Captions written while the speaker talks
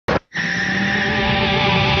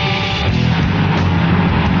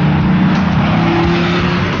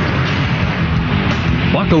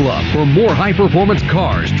Buckle up for more high-performance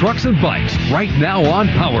cars, trucks, and bikes right now on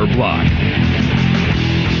Power Block.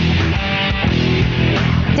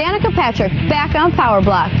 Danica Patrick back on Power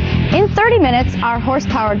Block. In 30 minutes, our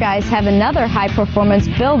horsepower guys have another high-performance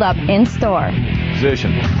build-up in store.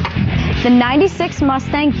 Position. The 96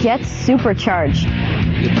 Mustang gets supercharged.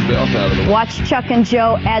 Get the belt out of the way. Watch Chuck and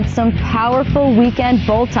Joe add some powerful weekend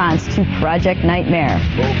bolt-ons to Project Nightmare.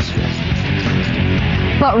 Bolts.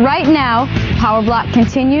 But right now, Power Block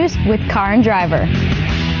continues with Car and Driver. Excuse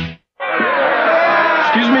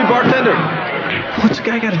me, bartender. What's a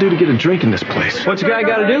guy got to do to get a drink in this place? What's a guy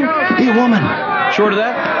got to do? Be a woman. Short of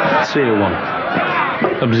that, Let's see a woman.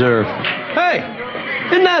 observe. Hey,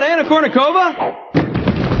 isn't that Anna Kournikova?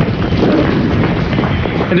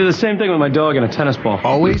 I do the same thing with my dog and a tennis ball.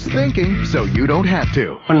 Always thinking, so you don't have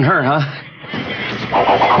to. Wasn't her, huh?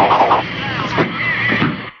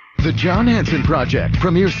 The John Hanson Project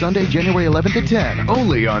premieres Sunday, January 11th at 10,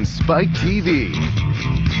 only on Spike TV.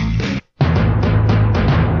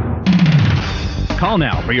 Call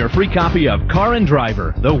now for your free copy of Car and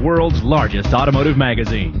Driver, the world's largest automotive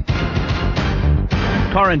magazine.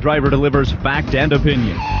 Car and Driver delivers fact and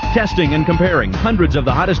opinion, testing and comparing hundreds of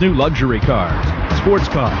the hottest new luxury cars, sports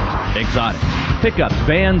cars, exotics, pickups,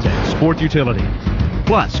 vans, and sport utilities.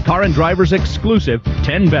 Plus, Car and Driver's exclusive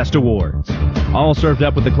 10 Best Awards. All served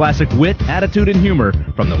up with the classic wit, attitude, and humor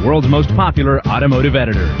from the world's most popular automotive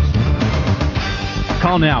editors.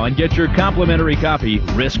 Call now and get your complimentary copy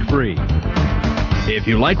risk-free. If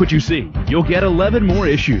you like what you see, you'll get 11 more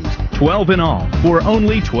issues, 12 in all, for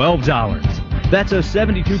only $12. That's a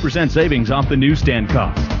 72% savings off the newsstand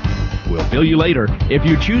cost. We'll bill you later. If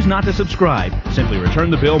you choose not to subscribe, simply return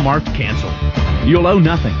the bill marked cancel. You'll owe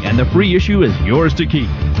nothing, and the free issue is yours to keep.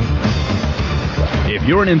 If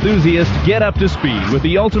you're an enthusiast, get up to speed with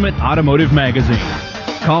the ultimate automotive magazine.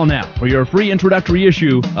 Call now for your free introductory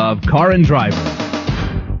issue of Car and Driver.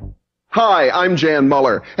 Hi, I'm Jan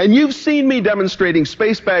Muller, and you've seen me demonstrating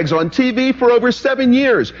space bags on TV for over 7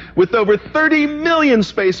 years, with over 30 million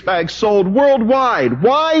space bags sold worldwide.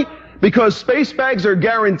 Why? Because space bags are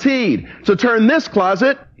guaranteed to turn this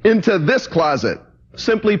closet into this closet.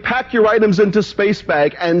 Simply pack your items into space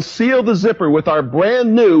bag and seal the zipper with our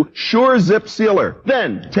brand new Sure Zip Sealer.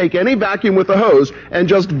 Then take any vacuum with a hose and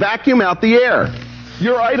just vacuum out the air.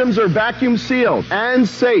 Your items are vacuum sealed and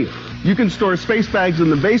safe. You can store space bags in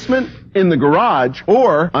the basement, in the garage,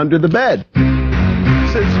 or under the bed.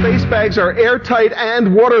 Since space bags are airtight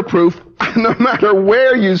and waterproof, no matter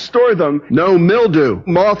where you store them, no mildew,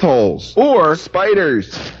 moth holes, or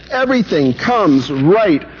spiders. Everything comes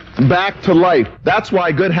right back to life. That's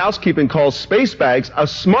why Good Housekeeping calls space bags a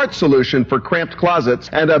smart solution for cramped closets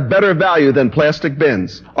and a better value than plastic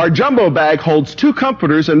bins. Our jumbo bag holds 2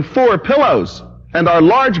 comforters and 4 pillows. And our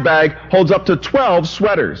large bag holds up to 12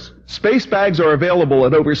 sweaters. Space bags are available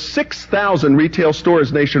at over 6,000 retail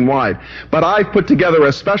stores nationwide. But I've put together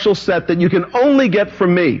a special set that you can only get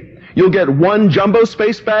from me. You'll get 1 jumbo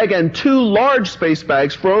space bag and 2 large space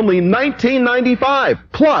bags for only $19.95.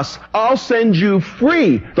 Plus, I'll send you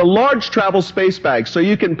free the large travel space bag so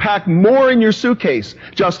you can pack more in your suitcase.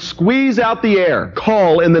 Just squeeze out the air.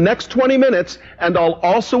 Call in the next 20 minutes, and I'll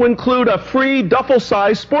also include a free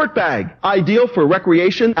duffel-size sport bag. Ideal for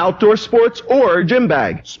recreation, outdoor sports, or gym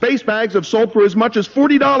bag. Space bags have sold for as much as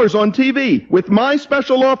 $40 on TV. With my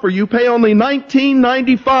special offer, you pay only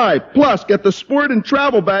 $19.95. Plus, get the sport and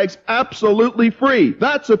travel bags absolutely free.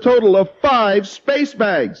 That's a total of 5 space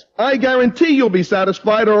bags. I guarantee you'll be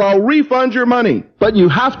satisfied or I'll refund your money. But you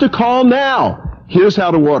have to call now. Here's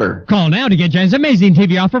how to order. Call now to get Jen's amazing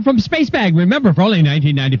TV offer from Space Bag. Remember, for only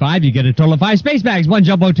 $19.95, you get a total of 5 space bags, 1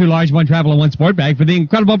 jumbo, 2 large, 1 travel, and 1 sport bag for the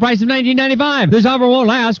incredible price of $19.95. This offer won't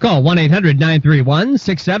last. Call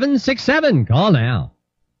 1-800-931-6767. Call now.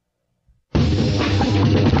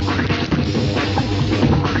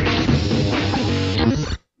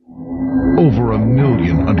 Over 1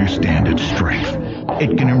 million understand its strength.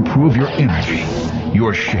 It can improve your energy,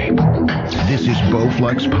 your shape. This is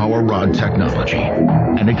Bowflex Power Rod technology,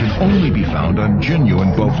 and it can only be found on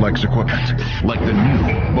genuine Bowflex equipment, like the new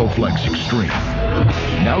Bowflex Extreme.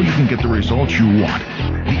 Now you can get the results you want,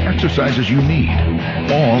 the exercises you need,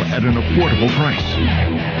 all at an affordable price.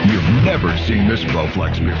 You've never seen this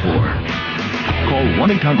Bowflex before. Call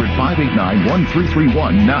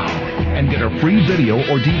 1-800-589-1331 now and get a free video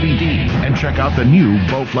or DVD and check out the new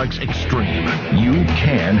Bowflex Extreme. You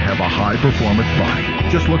can have a high-performance body.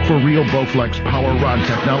 Just look for real Bowflex Power Rod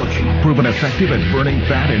technology, proven effective at burning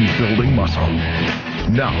fat and building muscle.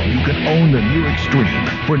 Now you can own the new Extreme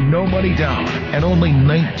for no money down and only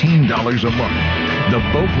 $19 a month. The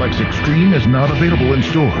Bowflex Extreme is not available in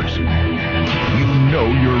stores. You know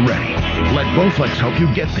you're ready. Let Bowflex help you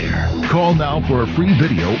get there. Call now for a free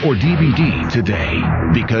video or DVD today,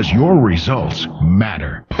 because your results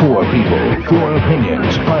matter. 4 people, 4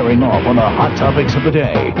 opinions, firing off on the hot topics of the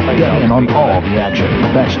day. Get in on all the action.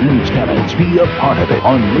 That's News Cannons. Be a part of it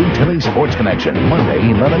on Lou Tilly Sports Connection, Monday,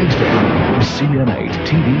 11 Eastern. CN8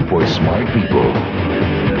 TV for smart people.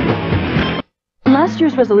 Last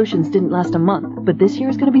year's resolutions didn't last a month, but this year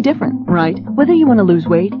is going to be different, right? Whether you want to lose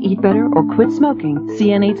weight, eat better, or quit smoking,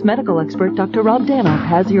 CN8's medical expert, Dr. Rob Danoff,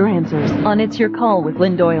 has your answers on It's Your Call with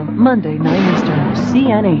Lynn Doyle, Monday, 9 Eastern.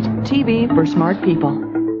 CN8, TV for smart people.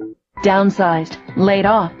 Downsized, laid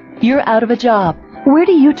off, you're out of a job. Where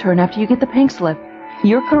do you turn after you get the pink slip?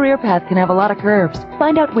 Your career path can have a lot of curves.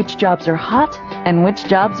 Find out which jobs are hot and which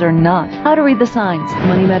jobs are not. How to read the signs.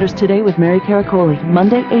 Money Matters Today with Mary Caracoli.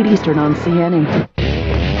 Monday, 8 Eastern on CN8.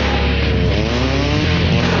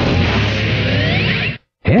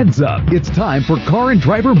 Heads up, it's time for Car and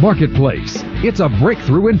Driver Marketplace. It's a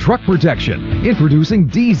breakthrough in truck protection. Introducing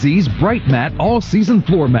DZ's Bright Mat All-Season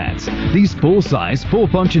Floor Mats. These full-size,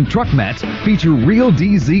 full-function truck mats feature real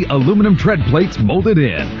DZ aluminum tread plates molded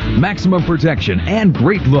in. Maximum protection and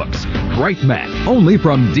great looks. Bright Mat, only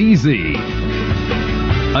from DZ.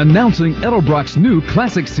 Announcing Edelbrock's new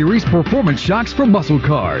Classic Series Performance Shocks for muscle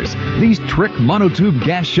cars. These Trick monotube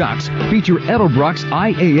gas shocks feature Edelbrock's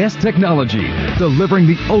IAS technology, delivering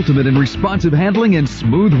the ultimate in responsive handling and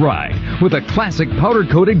smooth ride with a classic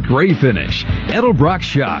powder-coated gray finish. Edelbrock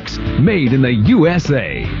shocks, made in the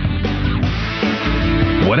USA.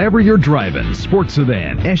 Whatever you're driving, sports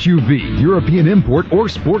sedan, SUV, European import, or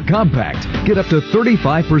sport compact, get up to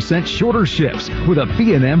 35% shorter shifts with a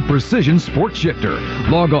B&M Precision Sport Shifter.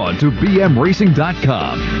 Log on to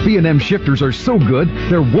bmracing.com. B&M shifters are so good,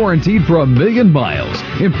 they're warranted for 1,000,000 miles.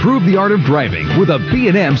 Improve the art of driving with a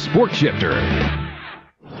B&M Sport Shifter.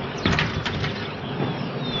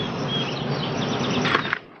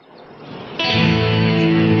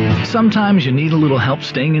 Sometimes you need a little help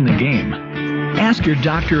staying in the game. Ask your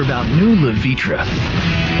doctor about new Levitra.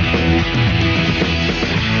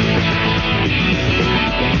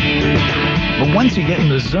 But once you get in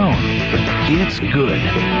the zone, it's good.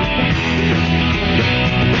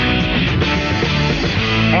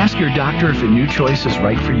 Ask your doctor if a new choice is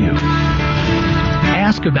right for you.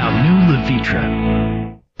 Ask about new Levitra.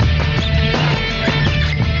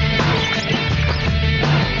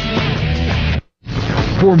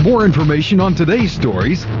 For more information on today's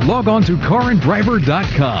stories, log on to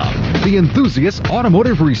caranddriver.com, the enthusiast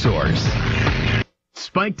automotive resource.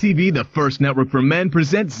 Spike TV, the first network for men,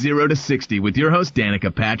 presents 0 to 60 with your host,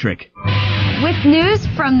 Danica Patrick. With news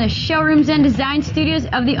from the showrooms and design studios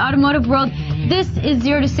of the automotive world, this is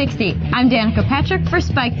 0 to 60. I'm Danica Patrick for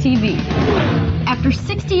Spike TV. After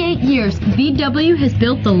 68 years, VW has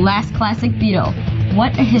built the last classic Beetle.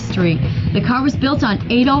 What a history. The car was built on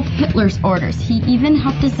Adolf Hitler's orders. He even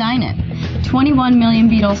helped design it. 21 million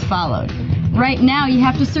Beetles followed. Right now, you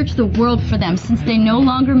have to search the world for them since they no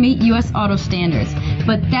longer meet U.S. auto standards.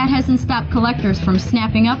 But that hasn't stopped collectors from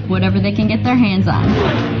snapping up whatever they can get their hands on.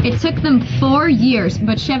 It took them 4 years,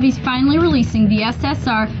 but Chevy's finally releasing the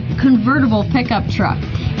SSR convertible pickup truck.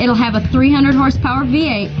 It'll have a 300 horsepower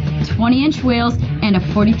V8, 20-inch wheels, and a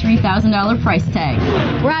 $43,000 price tag.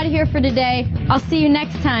 We're out of here for today. I'll see you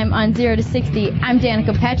next time on 0 to 60. I'm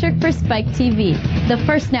Danica Patrick for Spike TV, the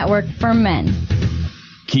first network for men.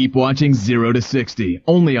 Keep watching 0 to 60,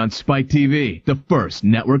 only on Spike TV, the first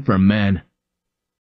network for men.